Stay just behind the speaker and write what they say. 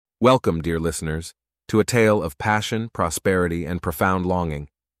Welcome, dear listeners, to a tale of passion, prosperity, and profound longing.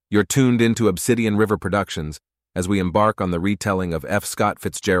 You're tuned into Obsidian River Productions as we embark on the retelling of F. Scott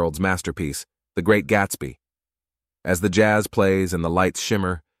Fitzgerald's masterpiece, The Great Gatsby. As the jazz plays and the lights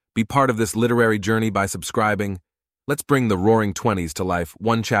shimmer, be part of this literary journey by subscribing. Let's bring the Roaring Twenties to life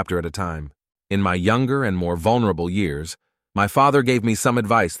one chapter at a time. In my younger and more vulnerable years, my father gave me some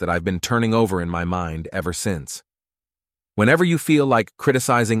advice that I've been turning over in my mind ever since. Whenever you feel like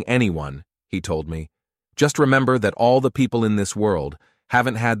criticizing anyone, he told me, just remember that all the people in this world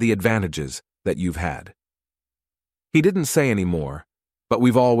haven't had the advantages that you've had. He didn't say any more, but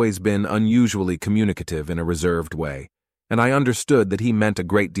we've always been unusually communicative in a reserved way, and I understood that he meant a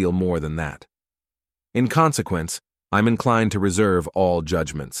great deal more than that. In consequence, I'm inclined to reserve all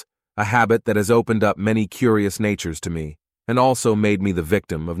judgments, a habit that has opened up many curious natures to me, and also made me the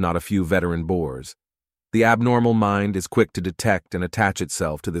victim of not a few veteran bores. The abnormal mind is quick to detect and attach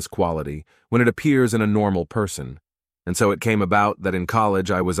itself to this quality when it appears in a normal person, and so it came about that in college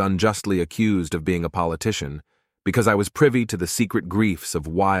I was unjustly accused of being a politician because I was privy to the secret griefs of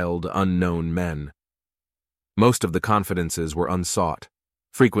wild, unknown men. Most of the confidences were unsought.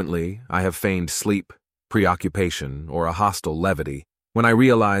 Frequently, I have feigned sleep, preoccupation, or a hostile levity when I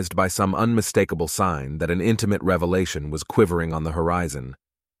realized by some unmistakable sign that an intimate revelation was quivering on the horizon.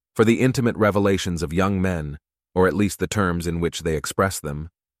 For the intimate revelations of young men, or at least the terms in which they express them,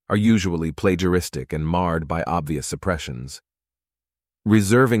 are usually plagiaristic and marred by obvious suppressions.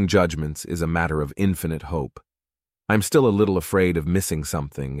 Reserving judgments is a matter of infinite hope. I'm still a little afraid of missing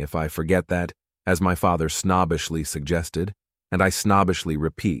something if I forget that, as my father snobbishly suggested, and I snobbishly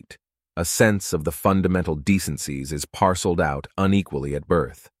repeat, a sense of the fundamental decencies is parceled out unequally at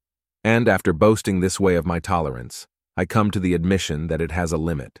birth. And after boasting this way of my tolerance, I come to the admission that it has a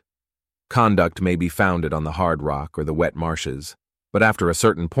limit. Conduct may be founded on the hard rock or the wet marshes, but after a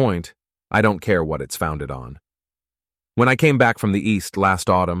certain point, I don't care what it's founded on. When I came back from the East last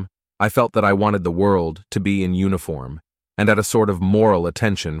autumn, I felt that I wanted the world to be in uniform and at a sort of moral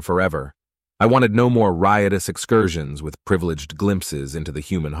attention forever. I wanted no more riotous excursions with privileged glimpses into the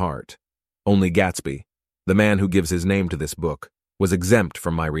human heart. Only Gatsby, the man who gives his name to this book, was exempt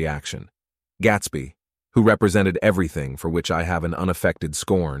from my reaction. Gatsby, who represented everything for which I have an unaffected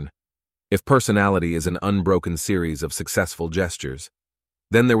scorn. If personality is an unbroken series of successful gestures,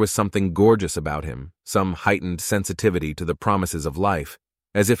 then there was something gorgeous about him, some heightened sensitivity to the promises of life,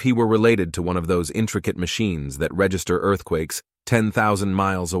 as if he were related to one of those intricate machines that register earthquakes 10,000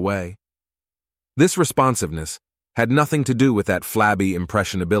 miles away. This responsiveness had nothing to do with that flabby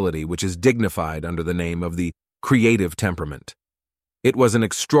impressionability which is dignified under the name of the creative temperament. It was an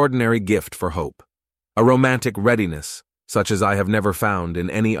extraordinary gift for hope. A romantic readiness, such as I have never found in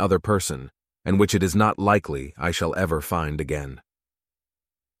any other person, and which it is not likely I shall ever find again.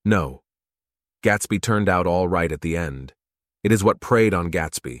 No, Gatsby turned out all right at the end. It is what preyed on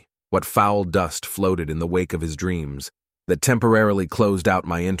Gatsby, what foul dust floated in the wake of his dreams, that temporarily closed out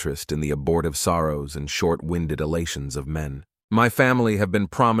my interest in the abortive sorrows and short-winded elations of men. My family have been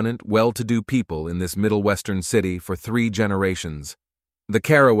prominent, well-to-do people in this Middle Western city for 3 generations. The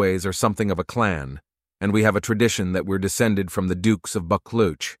Carraways are something of a clan, and we have a tradition that we're descended from the Dukes of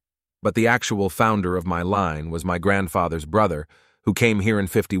Buccleuch, but the actual founder of my line was my grandfather's brother, who came here in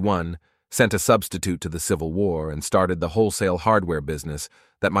 '51, sent a substitute to the Civil War, and started the wholesale hardware business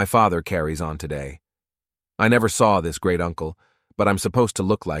that my father carries on today. I never saw this great uncle, but I'm supposed to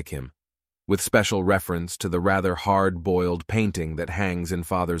look like him, with special reference to the rather hard-boiled painting that hangs in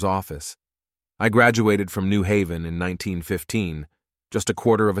Father's office. I graduated from New Haven in 1915, just a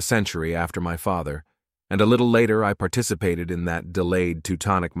quarter of a century after my father, and a little later I participated in that delayed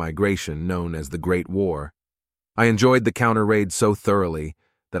Teutonic migration known as the Great War. I enjoyed the counter-raid so thoroughly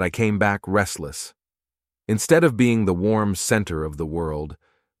that I came back restless. Instead of being the warm center of the world,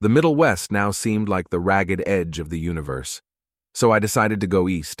 the Middle West now seemed like the ragged edge of the universe, so I decided to go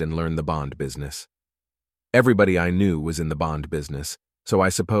east and learn the bond business. Everybody I knew was in the bond business, so I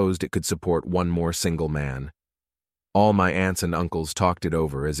supposed it could support one more single man. All my aunts and uncles talked it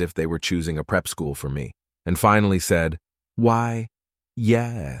over as if they were choosing a prep school for me, and finally said, "Why,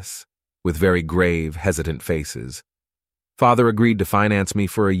 yes," with very grave, hesitant faces. Father agreed to finance me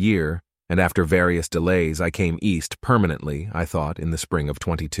for a year, and after various delays I came east permanently, I thought, in the spring of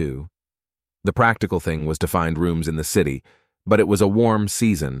 '22. The practical thing was to find rooms in the city, but it was a warm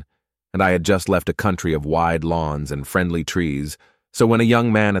season, and I had just left a country of wide lawns and friendly trees, so when a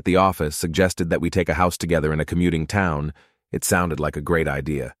young man at the office suggested that we take a house together in a commuting town, it sounded like a great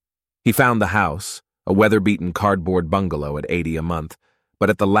idea. He found the house, a weather-beaten cardboard bungalow at $80 a month, but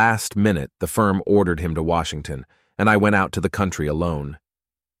at the last minute the firm ordered him to Washington, and I went out to the country alone.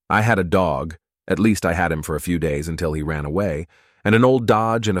 I had a dog, at least I had him for a few days until he ran away, and an old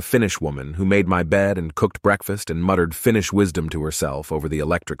Dodge and a Finnish woman who made my bed and cooked breakfast and muttered Finnish wisdom to herself over the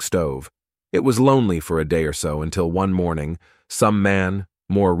electric stove. It was lonely for a day or so until one morning, some man,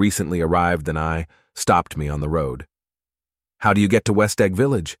 more recently arrived than I, stopped me on the road. "How do you get to West Egg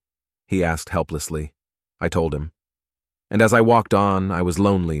Village?" he asked helplessly. I told him. And as I walked on, I was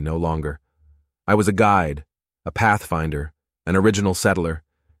lonely no longer. I was a guide, a pathfinder, an original settler.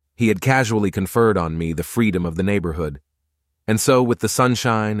 He had casually conferred on me the freedom of the neighborhood. And so, with the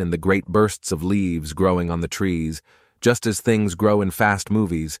sunshine and the great bursts of leaves growing on the trees, just as things grow in fast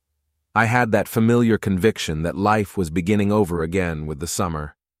movies, I had that familiar conviction that life was beginning over again with the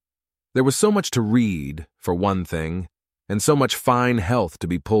summer. There was so much to read, for one thing, and so much fine health to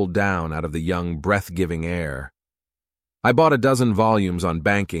be pulled down out of the young, breath-giving air. I bought a dozen volumes on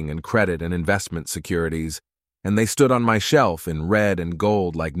banking and credit and investment securities, and they stood on my shelf in red and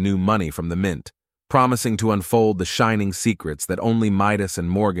gold like new money from the mint, promising to unfold the shining secrets that only Midas and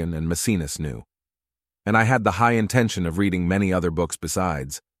Morgan and Maecenas knew. And I had the high intention of reading many other books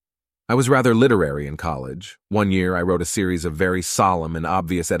besides. I was rather literary in college. One year I wrote a series of very solemn and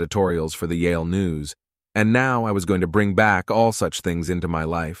obvious editorials for the Yale News, and now I was going to bring back all such things into my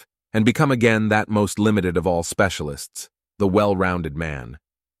life and become again that most limited of all specialists, the well-rounded man.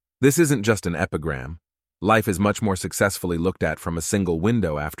 This isn't just an epigram. Life is much more successfully looked at from a single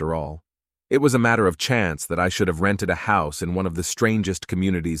window, after all. It was a matter of chance that I should have rented a house in one of the strangest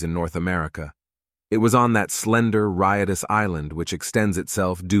communities in North America. It was on that slender, riotous island which extends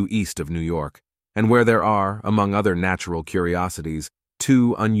itself due east of New York, and where there are, among other natural curiosities,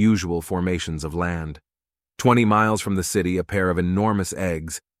 two unusual formations of land. 20 miles from the city, a pair of enormous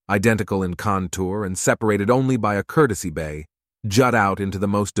eggs, identical in contour and separated only by a courtesy bay, jut out into the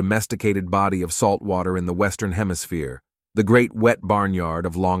most domesticated body of salt water in the Western Hemisphere, the great wet barnyard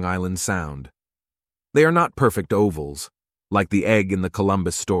of Long Island Sound. They are not perfect ovals, like the egg in the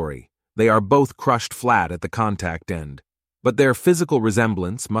Columbus story. They are both crushed flat at the contact end, but their physical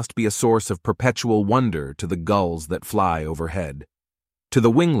resemblance must be a source of perpetual wonder to the gulls that fly overhead. To the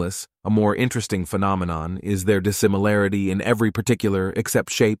wingless, a more interesting phenomenon is their dissimilarity in every particular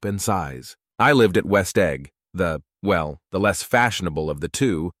except shape and size. I lived at West Egg, the less fashionable of the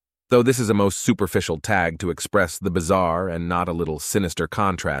two, though this is a most superficial tag to express the bizarre and not a little sinister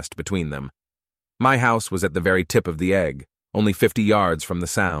contrast between them. My house was at the very tip of the egg, only 50 yards from the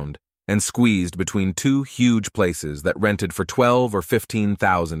Sound, and squeezed between two huge places that rented for $12,000 or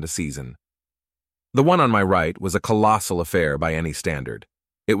 $15,000 a season. The one on my right was a colossal affair by any standard.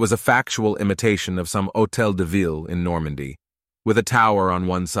 It was a factual imitation of some Hôtel de Ville in Normandy, with a tower on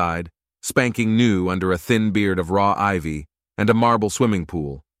one side, spanking new under a thin beard of raw ivy, and a marble swimming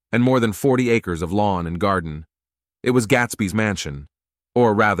pool, and more than 40 acres of lawn and garden. It was Gatsby's mansion,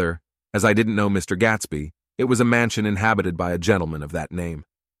 or rather, as I didn't know Mr. Gatsby, it was a mansion inhabited by a gentleman of that name.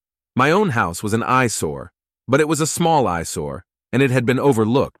 My own house was an eyesore, but it was a small eyesore, and it had been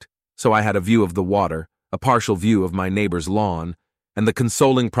overlooked, so I had a view of the water, a partial view of my neighbor's lawn, and the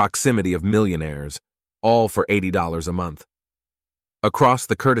consoling proximity of millionaires, all for $80 a month. Across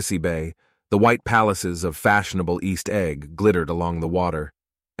the courtesy bay, the white palaces of fashionable East Egg glittered along the water,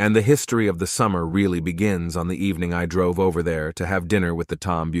 and the history of the summer really begins on the evening I drove over there to have dinner with the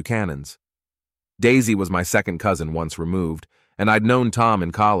Tom Buchanans. Daisy was my second cousin once removed, and I'd known Tom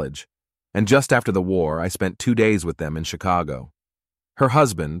in college, and just after the war I spent 2 days with them in Chicago. Her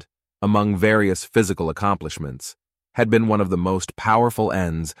husband, among various physical accomplishments, had been one of the most powerful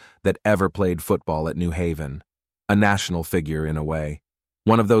ends that ever played football at New Haven, a national figure in a way,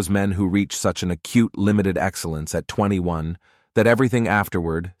 one of those men who reach such an acute limited excellence at 21 that everything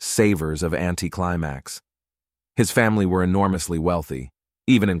afterward savors of anticlimax. His family were enormously wealthy.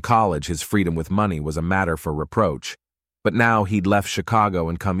 Even in college, his freedom with money was a matter for reproach. But now he'd left Chicago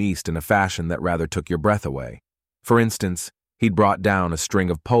and come east in a fashion that rather took your breath away. For instance, he'd brought down a string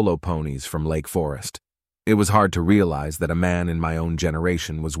of polo ponies from Lake Forest. It was hard to realize that a man in my own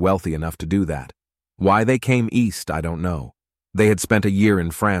generation was wealthy enough to do that. Why they came east, I don't know. They had spent a year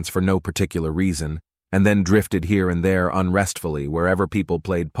in France for no particular reason, and then drifted here and there unrestfully wherever people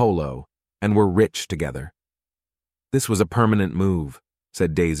played polo, and were rich together. "This was a permanent move,"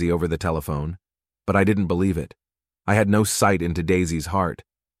 said Daisy over the telephone, but I didn't believe it. I had no sight into Daisy's heart,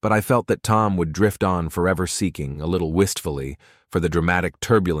 but I felt that Tom would drift on forever seeking, a little wistfully, for the dramatic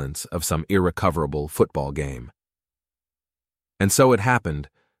turbulence of some irrecoverable football game. And so it happened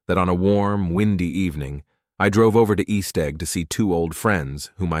that on a warm, windy evening, I drove over to East Egg to see two old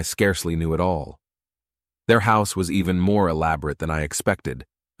friends whom I scarcely knew at all. Their house was even more elaborate than I expected,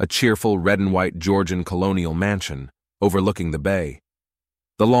 a cheerful red and white Georgian colonial mansion overlooking the bay.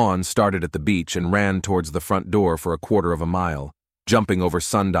 The lawn started at the beach and ran towards the front door for a quarter of a mile, jumping over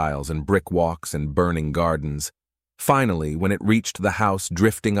sundials and brick walks and burning gardens. Finally, when it reached the house,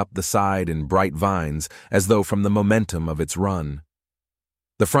 drifting up the side in bright vines as though from the momentum of its run.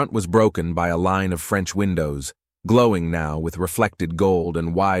 The front was broken by a line of French windows, glowing now with reflected gold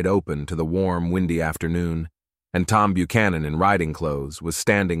and wide open to the warm, windy afternoon, and Tom Buchanan in riding clothes was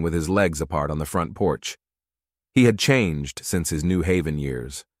standing with his legs apart on the front porch. He had changed since his New Haven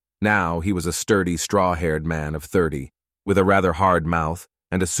years. Now he was a sturdy, straw-haired man of 30, with a rather hard mouth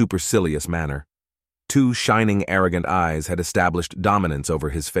and a supercilious manner. Two shining, arrogant eyes had established dominance over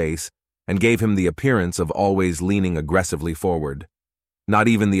his face and gave him the appearance of always leaning aggressively forward. Not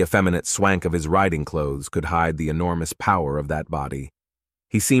even the effeminate swank of his riding clothes could hide the enormous power of that body.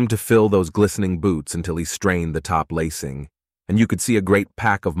 He seemed to fill those glistening boots until he strained the top lacing, and you could see a great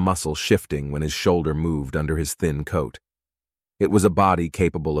pack of muscle shifting when his shoulder moved under his thin coat. It was a body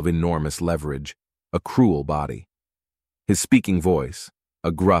capable of enormous leverage, a cruel body. His speaking voice,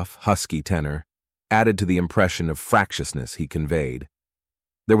 a gruff, husky tenor, added to the impression of fractiousness he conveyed.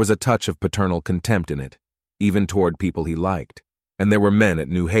 There was a touch of paternal contempt in it, even toward people he liked, and there were men at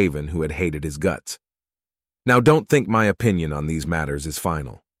New Haven who had hated his guts. "Now don't think my opinion on these matters is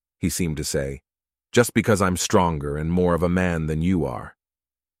final," he seemed to say, "just because I'm stronger and more of a man than you are."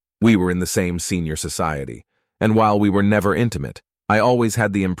 We were in the same senior society, and while we were never intimate, I always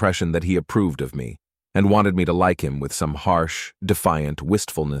had the impression that he approved of me and wanted me to like him with some harsh, defiant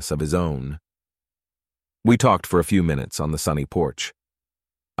wistfulness of his own. We talked for a few minutes on the sunny porch.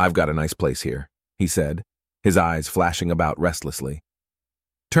 "I've got a nice place here," he said, his eyes flashing about restlessly.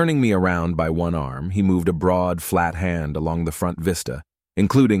 Turning me around by one arm, he moved a broad, flat hand along the front vista,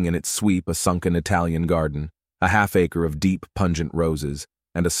 including in its sweep a sunken Italian garden, a half-acre of deep, pungent roses,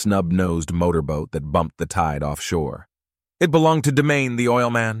 and a snub-nosed motorboat that bumped the tide offshore. "It belonged to Domain, the oil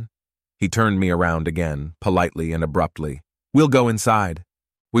man." He turned me around again, politely and abruptly. "We'll go inside."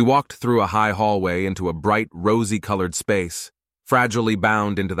 We walked through a high hallway into a bright, rosy-colored space, fragilely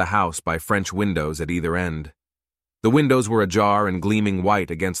bound into the house by French windows at either end. The windows were ajar and gleaming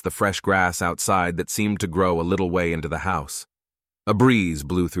white against the fresh grass outside that seemed to grow a little way into the house. A breeze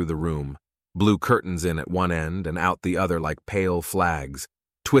blew through the room, blew curtains in at one end and out the other like pale flags,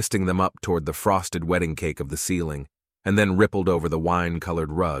 twisting them up toward the frosted wedding cake of the ceiling, and then rippled over the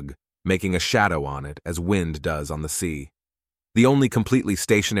wine-colored rug, making a shadow on it as wind does on the sea. The only completely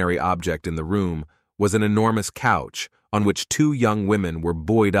stationary object in the room was an enormous couch on which two young women were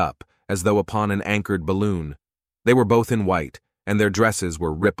buoyed up as though upon an anchored balloon. They were both in white, and their dresses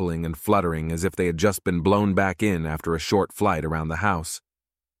were rippling and fluttering as if they had just been blown back in after a short flight around the house.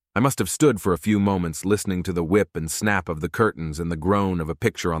 I must have stood for a few moments listening to the whip and snap of the curtains and the groan of a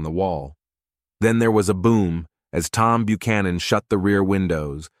picture on the wall. Then there was a boom as Tom Buchanan shut the rear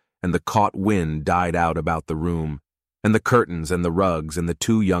windows, and the caught wind died out about the room, and the curtains and the rugs and the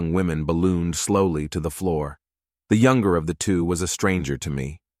two young women ballooned slowly to the floor. The younger of the two was a stranger to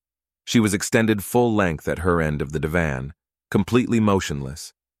me. She was extended full length at her end of the divan, completely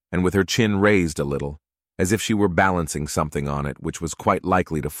motionless, and with her chin raised a little, as if she were balancing something on it which was quite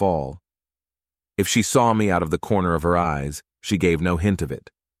likely to fall. If she saw me out of the corner of her eyes, she gave no hint of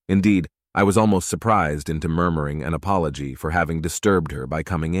it. Indeed, I was almost surprised into murmuring an apology for having disturbed her by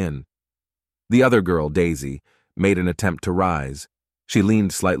coming in. The other girl, Daisy, made an attempt to rise. She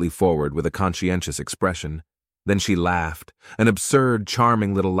leaned slightly forward with a conscientious expression. Then she laughed, an absurd,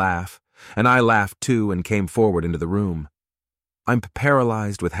 charming little laugh, and I laughed too and came forward into the room. "I'm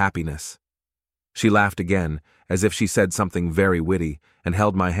paralyzed with happiness." She laughed again, as if she said something very witty, and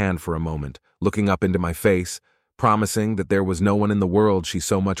held my hand for a moment, looking up into my face, promising that there was no one in the world she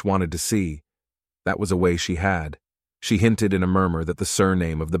so much wanted to see. That was a way she had. She hinted in a murmur that the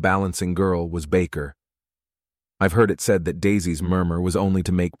surname of the balancing girl was Baker. I've heard it said that Daisy's murmur was only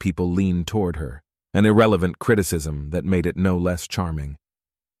to make people lean toward her, an irrelevant criticism that made it no less charming.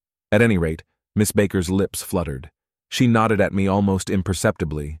 At any rate, Miss Baker's lips fluttered. She nodded at me almost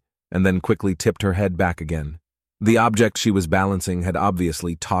imperceptibly, and then quickly tipped her head back again. The object she was balancing had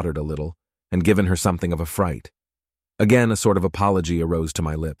obviously tottered a little, and given her something of a fright. Again, a sort of apology arose to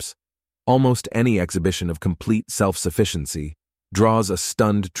my lips. Almost any exhibition of complete self-sufficiency draws a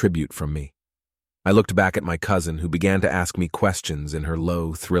stunned tribute from me. I looked back at my cousin, who began to ask me questions in her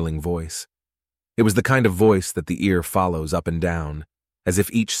low, thrilling voice. It was the kind of voice that the ear follows up and down, as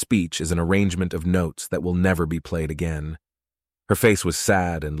if each speech is an arrangement of notes that will never be played again. Her face was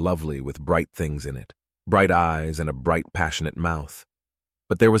sad and lovely with bright things in it, bright eyes and a bright, passionate mouth.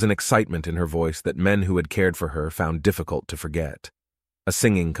 But there was an excitement in her voice that men who had cared for her found difficult to forget. A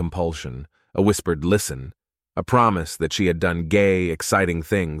singing compulsion, a whispered listen, a promise that she had done gay, exciting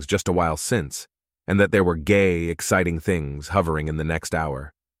things just a while since, and that there were gay, exciting things hovering in the next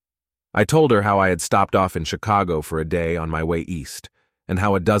hour. I told her how I had stopped off in Chicago for a day on my way east, and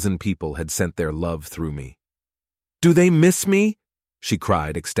how a dozen people had sent their love through me. "Do they miss me?" she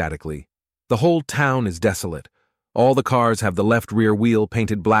cried ecstatically. "The whole town is desolate. All the cars have the left rear wheel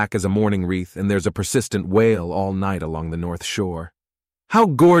painted black as a mourning wreath, and there's a persistent wail all night along the North Shore. How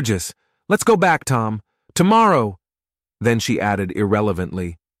gorgeous! Let's go back, Tom. Tomorrow!" Then she added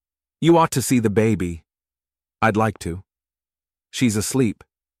irrelevantly, "You ought to see the baby." "I'd like to." "She's asleep.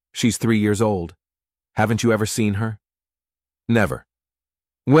 She's 3 years old. Haven't you ever seen her?" "Never."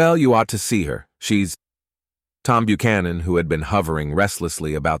 "Well, you ought to see her. She's—" Tom Buchanan, who had been hovering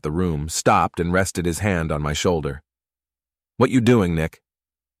restlessly about the room, stopped and rested his hand on my shoulder. "What you doing, Nick?"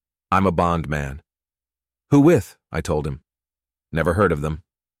 "I'm a bond man." "Who with?" I told him. "Never heard of them,"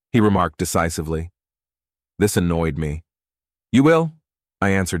 he remarked decisively. This annoyed me. "You will," I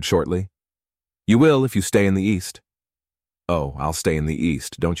answered shortly. "You will if you stay in the East." "Oh, I'll stay in the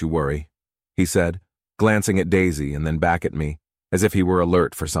East, don't you worry," he said, glancing at Daisy and then back at me, as if he were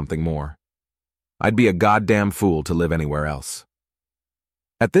alert for something more. "I'd be a goddamn fool to live anywhere else."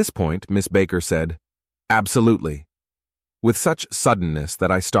 At this point, Miss Baker said, "Absolutely." With such suddenness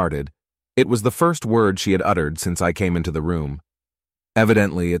that I started. It was the first word she had uttered since I came into the room.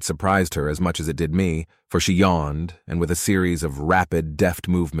 Evidently, it surprised her as much as it did me, for she yawned and with a series of rapid, deft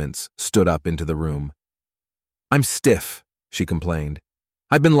movements, stood up into the room. "I'm stiff," she complained.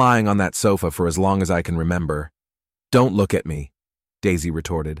 "I've been lying on that sofa for as long as I can remember." "Don't look at me," Daisy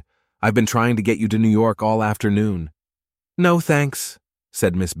retorted. "I've been trying to get you to New York all afternoon." "No, thanks,"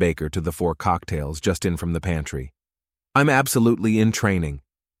 said Miss Baker to the 4 cocktails just in from the pantry. "I'm absolutely in training."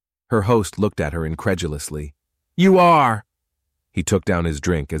 Her host looked at her incredulously. "You are!" He took down his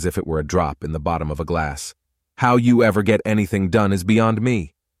drink as if it were a drop in the bottom of a glass. "How you ever get anything done is beyond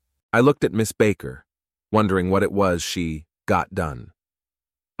me." I looked at Miss Baker, wondering what it was she got done.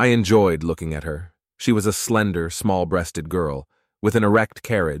 I enjoyed looking at her. She was a slender, small-breasted girl, with an erect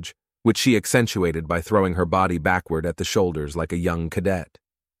carriage, which she accentuated by throwing her body backward at the shoulders like a young cadet.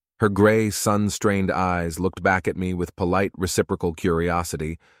 Her gray, sun-strained eyes looked back at me with polite, reciprocal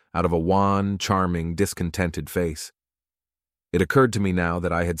curiosity out of a wan, charming, discontented face. It occurred to me now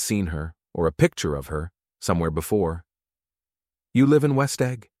that I had seen her, or a picture of her, somewhere before. "You live in West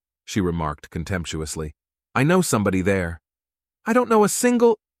Egg?" she remarked contemptuously. "I know somebody there." "I don't know a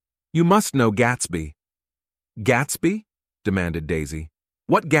single—" "You must know Gatsby." "Gatsby?" demanded Daisy.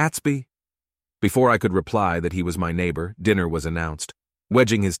 "What Gatsby?" Before I could reply that he was my neighbor, dinner was announced.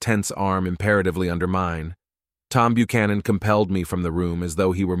 Wedging his tense arm imperatively under mine, Tom Buchanan compelled me from the room as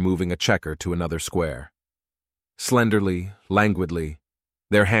though he were moving a checker to another square. Slenderly, languidly,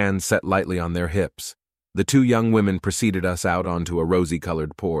 their hands set lightly on their hips, the 2 young women preceded us out onto a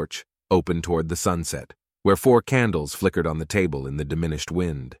rosy-colored porch, open toward the sunset, where 4 candles flickered on the table in the diminished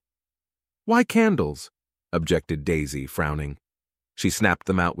wind. "Why candles?" objected Daisy, frowning. She snapped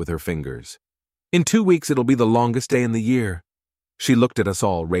them out with her fingers. "In 2 weeks it'll be the longest day in the year." She looked at us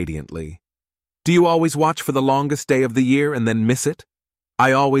all radiantly. "Do you always watch for the longest day of the year and then miss it?"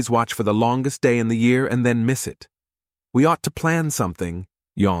 "I always watch for the longest day in the year and then miss it." "We ought to plan something,"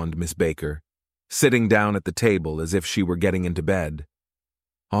 yawned Miss Baker, sitting down at the table as if she were getting into bed.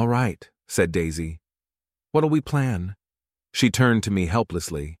 "All right," said Daisy. "What'll we plan?" She turned to me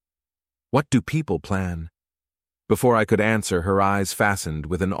helplessly. "What do people plan?" Before I could answer, her eyes fastened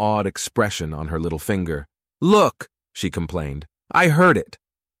with an odd expression on her little finger. "Look!" she complained. "I heard it."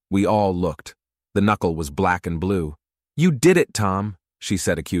 We all looked. The knuckle was black and blue. "You did it, Tom," she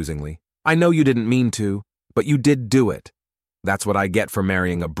said accusingly. "I know you didn't mean to, but you did do it. That's what I get for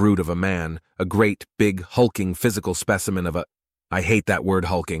marrying a brute of a man, a great, big, hulking physical specimen of a—" "I hate that word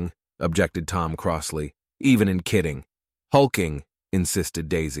hulking," objected Tom crossly, "even in kidding." "Hulking," insisted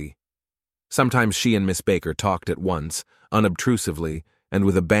Daisy. Sometimes she and Miss Baker talked at once, unobtrusively, and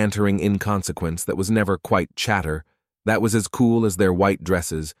with a bantering inconsequence that was never quite chatter, that was as cool as their white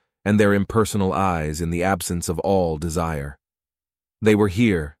dresses and their impersonal eyes in the absence of all desire. They were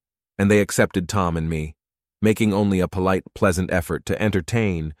here, and they accepted Tom and me, making only a polite, pleasant effort to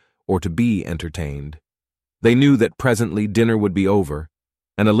entertain or to be entertained. They knew that presently dinner would be over,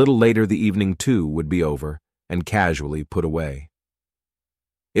 and a little later the evening too would be over and casually put away.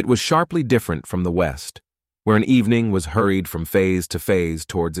 It was sharply different from the West, where an evening was hurried from phase to phase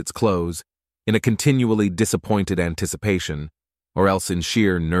towards its close, in a continually disappointed anticipation, or else in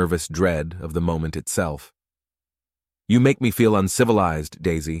sheer nervous dread of the moment itself. "You make me feel uncivilized,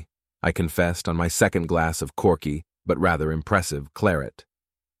 Daisy," I confessed on my second glass of corky, but rather impressive, claret.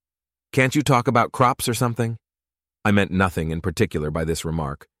 "Can't you talk about crops or something?" I meant nothing in particular by this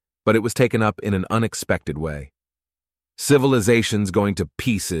remark, but it was taken up in an unexpected way. "Civilization's going to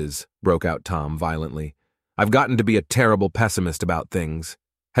pieces," broke out Tom violently. "I've gotten to be a terrible pessimist about things.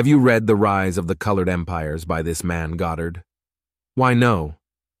 Have you read The Rise of the Colored Empires by this man Goddard?" "Why, no,"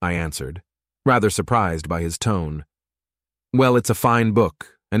 I answered, rather surprised by his tone. "Well, it's a fine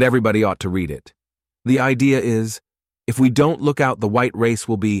book, and everybody ought to read it. The idea is, if we don't look out, the white race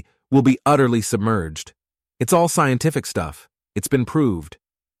will be utterly submerged. It's all scientific stuff. It's been proved."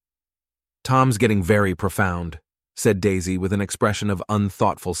 "Tom's getting very profound," said Daisy with an expression of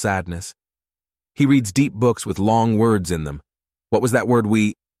unthoughtful sadness. "He reads deep books with long words in them. What was that word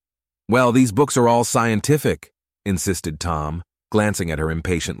 "Well, these books are all scientific," insisted Tom, glancing at her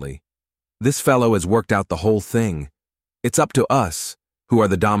impatiently. "This fellow has worked out the whole thing. It's up to us, who are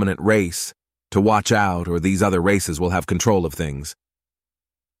the dominant race, to watch out, or these other races will have control of things."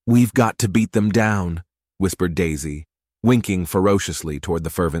 "We've got to beat them down," whispered Daisy, winking ferociously toward the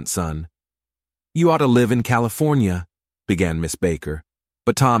fervent sun. "You ought to live in California," began Miss Baker,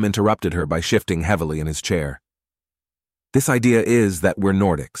 but Tom interrupted her by shifting heavily in his chair. "This idea is that we're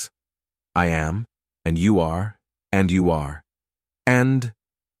Nordics. I am, and you are, and you are. And—"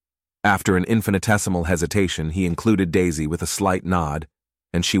 After an infinitesimal hesitation, he included Daisy with a slight nod,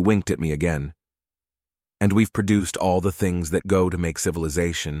 and she winked at me again. "And we've produced all the things that go to make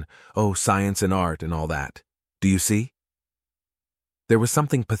civilization, science and art and all that. Do you see?" There was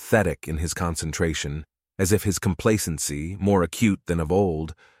something pathetic in his concentration, as if his complacency, more acute than of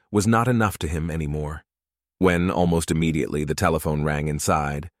old, was not enough to him anymore. When, almost immediately, the telephone rang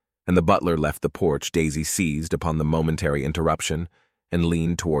inside, and the butler left the porch, Daisy seized upon the momentary interruption and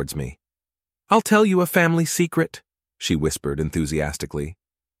leaned towards me. "I'll tell you a family secret," she whispered enthusiastically.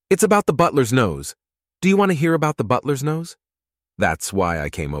 "It's about the butler's nose. Do you want to hear about the butler's nose? That's why I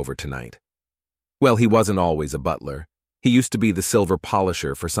came over tonight. Well, he wasn't always a butler. He used to be the silver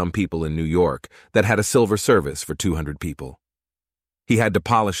polisher for some people in New York that had a silver service for 200 people. He had to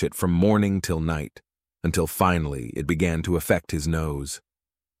polish it from morning till night, until finally it began to affect his nose."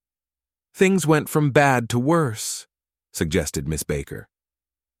 "Things went from bad to worse," suggested Miss Baker.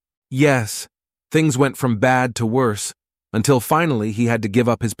 "Yes, things went from bad to worse, until finally he had to give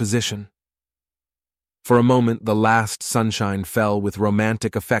up his position." For a moment the last sunshine fell with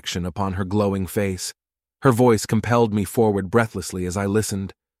romantic affection upon her glowing face. Her voice compelled me forward breathlessly as I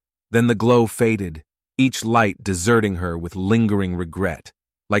listened. Then the glow faded, each light deserting her with lingering regret,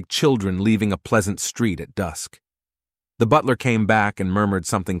 like children leaving a pleasant street at dusk. The butler came back and murmured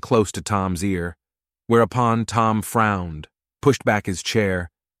something close to Tom's ear, whereupon Tom frowned, pushed back his chair,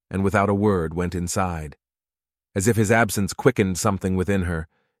 and without a word went inside. As if his absence quickened something within her,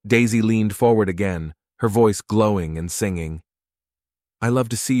 Daisy leaned forward again, her voice glowing and singing. "I love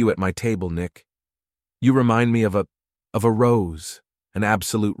to see you at my table, Nick. You remind me of a rose, an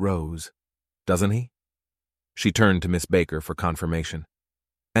absolute rose. Doesn't he?" She turned to Miss Baker for confirmation.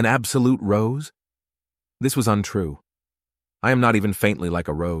 "An absolute rose?" This was untrue. I am not even faintly like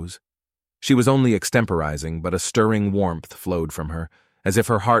a rose. She was only extemporizing, but a stirring warmth flowed from her, as if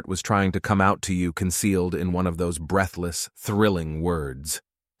her heart was trying to come out to you concealed in one of those breathless, thrilling words.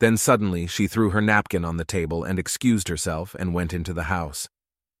 Then suddenly she threw her napkin on the table and excused herself and went into the house.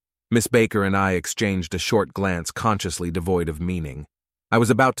 Miss Baker and I exchanged a short glance consciously devoid of meaning. I was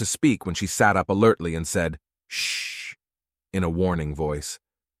about to speak when she sat up alertly and said, "Shh," in a warning voice.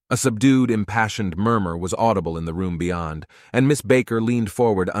 A subdued, impassioned murmur was audible in the room beyond, and Miss Baker leaned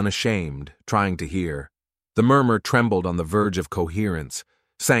forward unashamed, trying to hear. The murmur trembled on the verge of coherence,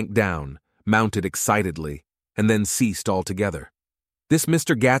 sank down, mounted excitedly, and then ceased altogether. "This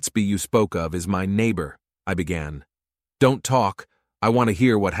Mr. Gatsby you spoke of is my neighbor," I began. "Don't talk. I want to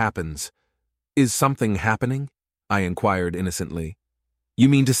hear what happens." "Is something happening?" I inquired innocently. "You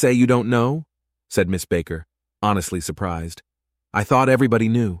mean to say you don't know?" said Miss Baker, honestly surprised. "I thought everybody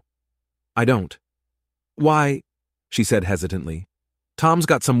knew." "I don't." "Why," she said hesitantly, "Tom's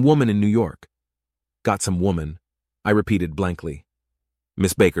got some woman in New York." "Got some woman," I repeated blankly.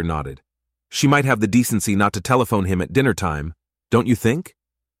 Miss Baker nodded. "She might have the decency not to telephone him at dinner time, don't you think?"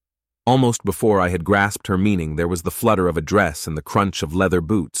 Almost before I had grasped her meaning, there was the flutter of a dress and the crunch of leather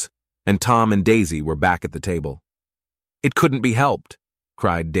boots, and Tom and Daisy were back at the table. "It couldn't be helped,"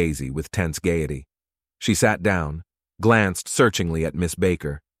 cried Daisy with tense gaiety. She sat down, glanced searchingly at Miss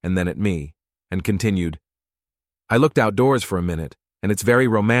Baker, and then at me, and continued, "I looked outdoors for a minute, and it's very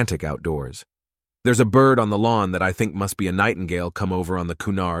romantic outdoors. There's a bird on the lawn that I think must be a nightingale come over on the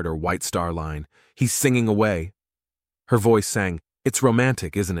Cunard or White Star Line. He's singing away." Her voice sang, "It's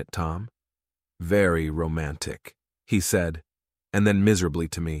romantic, isn't it, Tom?" "Very romantic," he said, and then miserably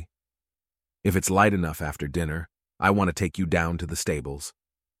to me, "If it's light enough after dinner, I want to take you down to the stables."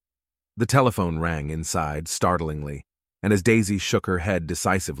 The telephone rang inside, startlingly, and as Daisy shook her head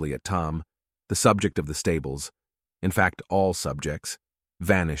decisively at Tom, the subject of the stables, in fact all subjects,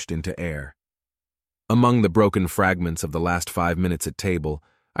 vanished into air. Among the broken fragments of the last 5 minutes at table,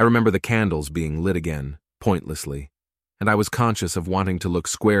 I remember the candles being lit again, pointlessly, and I was conscious of wanting to look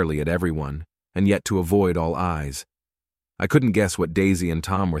squarely at everyone, and yet to avoid all eyes. I couldn't guess what Daisy and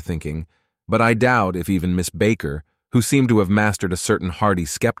Tom were thinking, but I doubt if even Miss Baker, who seemed to have mastered a certain hearty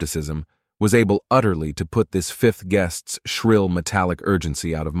skepticism, was able utterly to put this fifth guest's shrill metallic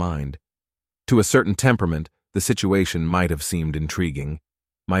urgency out of mind. To a certain temperament, the situation might have seemed intriguing.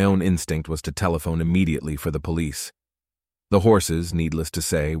 My own instinct was to telephone immediately for the police. The horses, needless to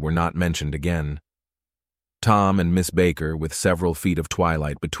say, were not mentioned again. Tom and Miss Baker, with several feet of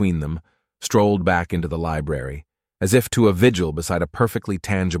twilight between them, strolled back into the library, as if to a vigil beside a perfectly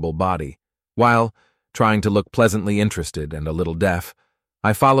tangible body, while, trying to look pleasantly interested and a little deaf,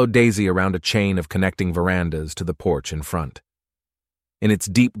 I followed Daisy around a chain of connecting verandas to the porch in front. In its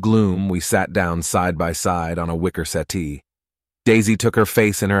deep gloom, we sat down side by side on a wicker settee. Daisy took her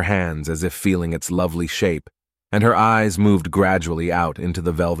face in her hands as if feeling its lovely shape, and her eyes moved gradually out into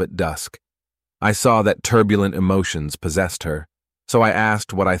the velvet dusk. I saw that turbulent emotions possessed her, so I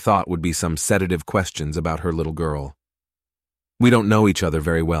asked what I thought would be some sedative questions about her little girl. "We don't know each other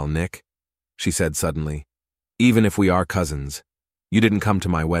very well, Nick," she said suddenly. "Even if we are cousins, you didn't come to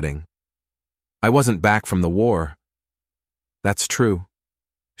my wedding." "I wasn't back from the war." "That's true."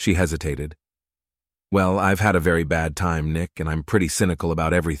 She hesitated. "Well, I've had a very bad time, Nick, and I'm pretty cynical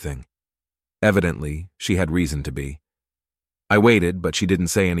about everything." Evidently, she had reason to be. I waited, but she didn't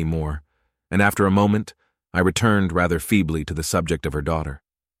say any more, and after a moment, I returned rather feebly to the subject of her daughter.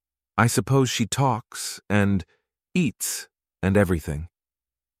 "I suppose she talks and eats and everything."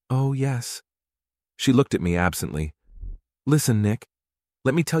 "Oh, yes." She looked at me absently. "Listen, Nick,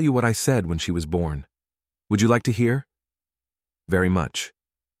 let me tell you what I said when she was born. Would you like to hear?" "Very much.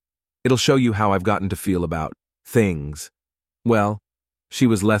 It'll show you how I've gotten to feel about things." Well, she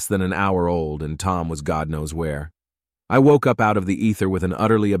was less than an hour old, and Tom was God knows where. I woke up out of the ether with an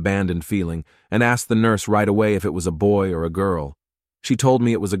utterly abandoned feeling and asked the nurse right away if it was a boy or a girl. She told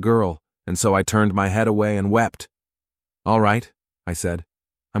me it was a girl, and so I turned my head away and wept. "All right," I said.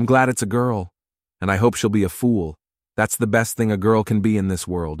 "I'm glad it's a girl, and I hope she'll be a fool. That's the best thing a girl can be in this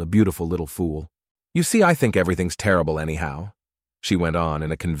world, a beautiful little fool. You see, I think everything's terrible anyhow," she went on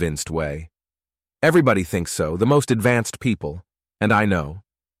in a convinced way. "Everybody thinks so, the most advanced people, and I know.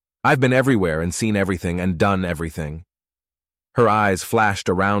 I've been everywhere and seen everything and done everything." Her eyes flashed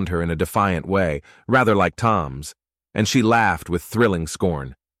around her in a defiant way, rather like Tom's, and she laughed with thrilling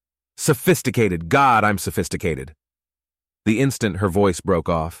scorn. "Sophisticated, God, I'm sophisticated." The instant her voice broke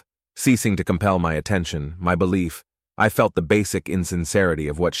off, ceasing to compel my attention, my belief, I felt the basic insincerity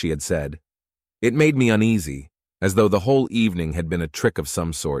of what she had said. It made me uneasy, as though the whole evening had been a trick of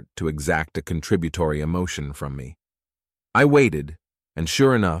some sort to exact a contributory emotion from me. I waited, and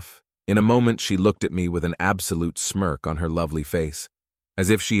sure enough, in a moment she looked at me with an absolute smirk on her lovely face, as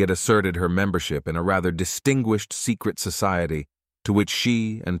if she had asserted her membership in a rather distinguished secret society to which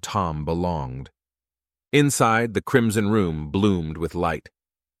she and Tom belonged. Inside, the crimson room bloomed with light.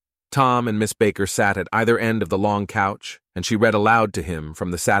 Tom and Miss Baker sat at either end of the long couch, and she read aloud to him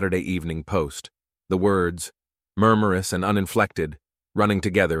from the Saturday Evening Post, the words, murmurous and uninflected, running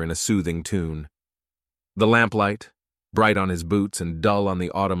together in a soothing tune. The lamplight, bright on his boots and dull on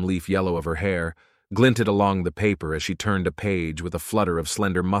the autumn leaf yellow of her hair, glinted along the paper as she turned a page with a flutter of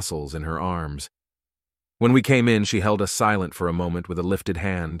slender muscles in her arms. When we came in, she held us silent for a moment with a lifted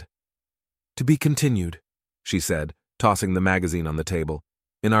hand. "To be continued," she said, tossing the magazine on the table,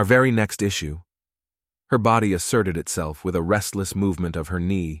 "in our very next issue." Her body asserted itself with a restless movement of her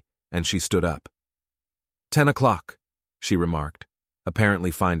knee, and she stood up. 10 o'clock, she remarked, apparently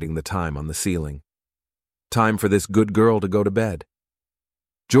finding the time on the ceiling. "Time for this good girl to go to bed."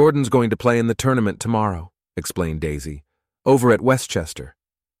 "Jordan's going to play in the tournament tomorrow," explained Daisy, "over at Westchester."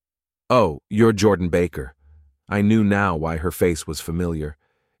 "Oh, you're Jordan Baker." I knew now why her face was familiar.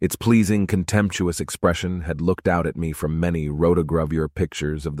 Its pleasing, contemptuous expression had looked out at me from many rotogravure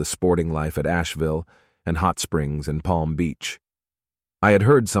pictures of the sporting life at Asheville and Hot Springs and Palm Beach. I had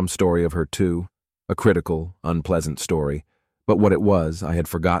heard some story of her too, a critical, unpleasant story, but what it was I had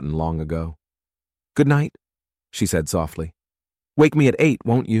forgotten long ago. "Good night," she said softly. "Wake me at 8,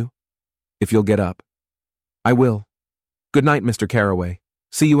 won't you? If you'll get up." "I will. Good night, Mr. Carroway.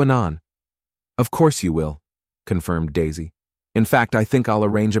 See you anon." "Of course you will," confirmed Daisy. "In fact, I think I'll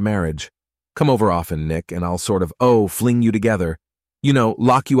arrange a marriage. Come over often, Nick, and I'll sort of, fling you together. You know,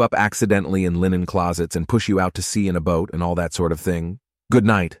 lock you up accidentally in linen closets and push you out to sea in a boat and all that sort of thing. Good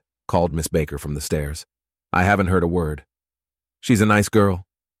night, called Miss Baker from the stairs. I haven't heard a word. She's a nice girl,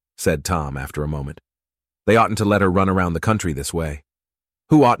 said Tom after a moment. They oughtn't to let her run around the country this way.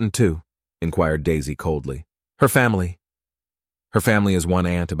 Who oughtn't to? Inquired Daisy coldly. Her family. Her family is one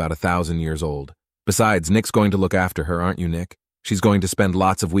aunt about 1,000 years old. Besides, Nick's going to look after her, aren't you, Nick? She's going to spend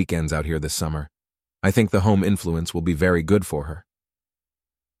lots of weekends out here this summer. I think the home influence will be very good for her.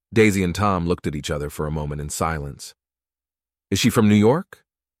 Daisy and Tom looked at each other for a moment in silence. Is she from New York?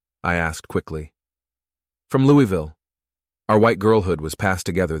 I asked quickly. From Louisville. Our white girlhood was passed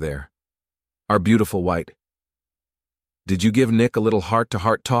together there. Our beautiful white. Did you give Nick a little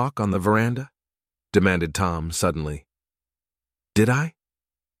heart-to-heart talk on the veranda? Demanded Tom suddenly. Did I?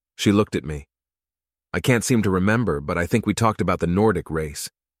 She looked at me. I can't seem to remember, but I think we talked about the Nordic race.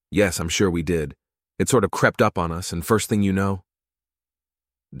 Yes, I'm sure we did. It sort of crept up on us, and first thing you know...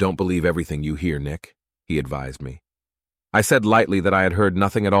 Don't believe everything you hear, Nick, he advised me. I said lightly that I had heard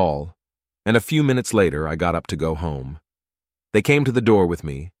nothing at all, and a few minutes later I got up to go home. They came to the door with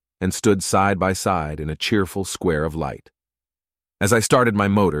me and stood side by side in a cheerful square of light. As I started my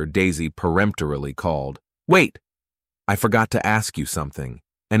motor, Daisy peremptorily called, Wait! I forgot to ask you something,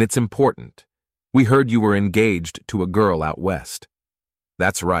 and it's important. We heard you were engaged to a girl out west.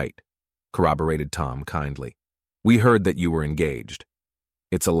 That's right, corroborated Tom kindly. We heard that you were engaged.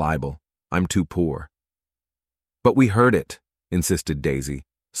 It's a libel. I'm too poor. But we heard it, insisted Daisy,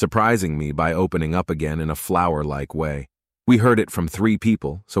 surprising me by opening up again in a flower-like way. We heard it from 3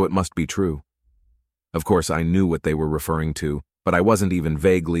 people, so it must be true. Of course, I knew what they were referring to, but I wasn't even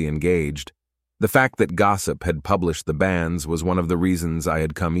vaguely engaged. The fact that gossip had published the banns was one of the reasons I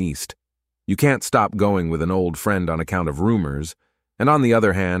had come east. You can't stop going with an old friend on account of rumors, and on the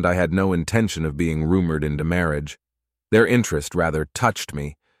other hand, I had no intention of being rumored into marriage. Their interest rather touched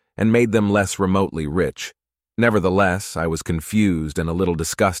me and made them less remotely rich. Nevertheless, I was confused and a little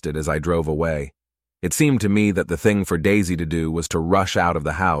disgusted as I drove away. It seemed to me that the thing for Daisy to do was to rush out of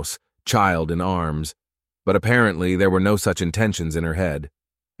the house, child in arms, but apparently there were no such intentions in her head.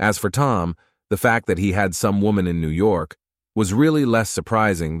 As for Tom, the fact that he had some woman in New York was really less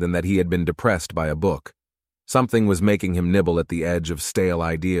surprising than that he had been depressed by a book. Something was making him nibble at the edge of stale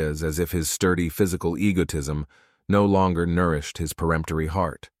ideas as if his sturdy physical egotism no longer nourished his peremptory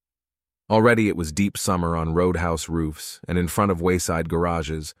heart. Already it was deep summer on roadhouse roofs and in front of wayside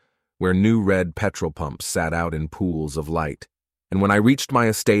garages, where new red petrol pumps sat out in pools of light. And when I reached my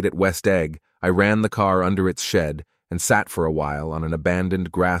estate at West Egg, I ran the car under its shed and sat for a while on an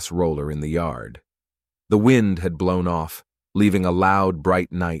abandoned grass roller in the yard. The wind had blown off, leaving a loud,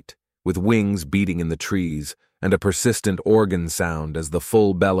 bright night, with wings beating in the trees and a persistent organ sound as the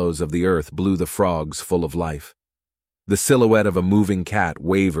full bellows of the earth blew the frogs full of life. The silhouette of a moving cat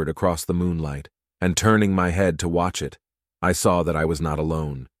wavered across the moonlight, and turning my head to watch it, I saw that I was not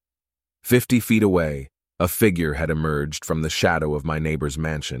alone. 50 feet away, a figure had emerged from the shadow of my neighbor's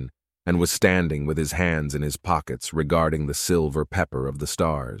mansion and was standing with his hands in his pockets regarding the silver pepper of the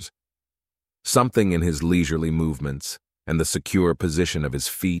stars. Something in his leisurely movements and the secure position of his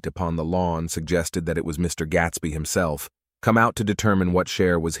feet upon the lawn suggested that it was Mr. Gatsby himself, come out to determine what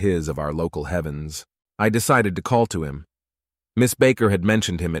share was his of our local heavens. I decided to call to him. Miss Baker had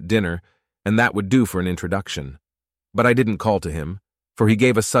mentioned him at dinner, and that would do for an introduction. But I didn't call to him, for he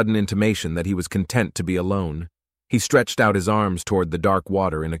gave a sudden intimation that he was content to be alone. He stretched out his arms toward the dark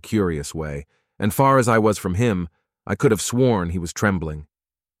water in a curious way, and far as I was from him, I could have sworn he was trembling.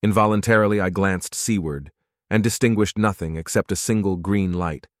 Involuntarily I glanced seaward, and distinguished nothing except a single green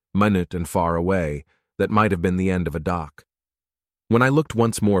light, minute and far away, that might have been the end of a dock. When I looked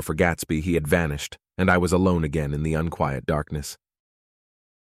once more for Gatsby, he had vanished, and I was alone again in the unquiet darkness.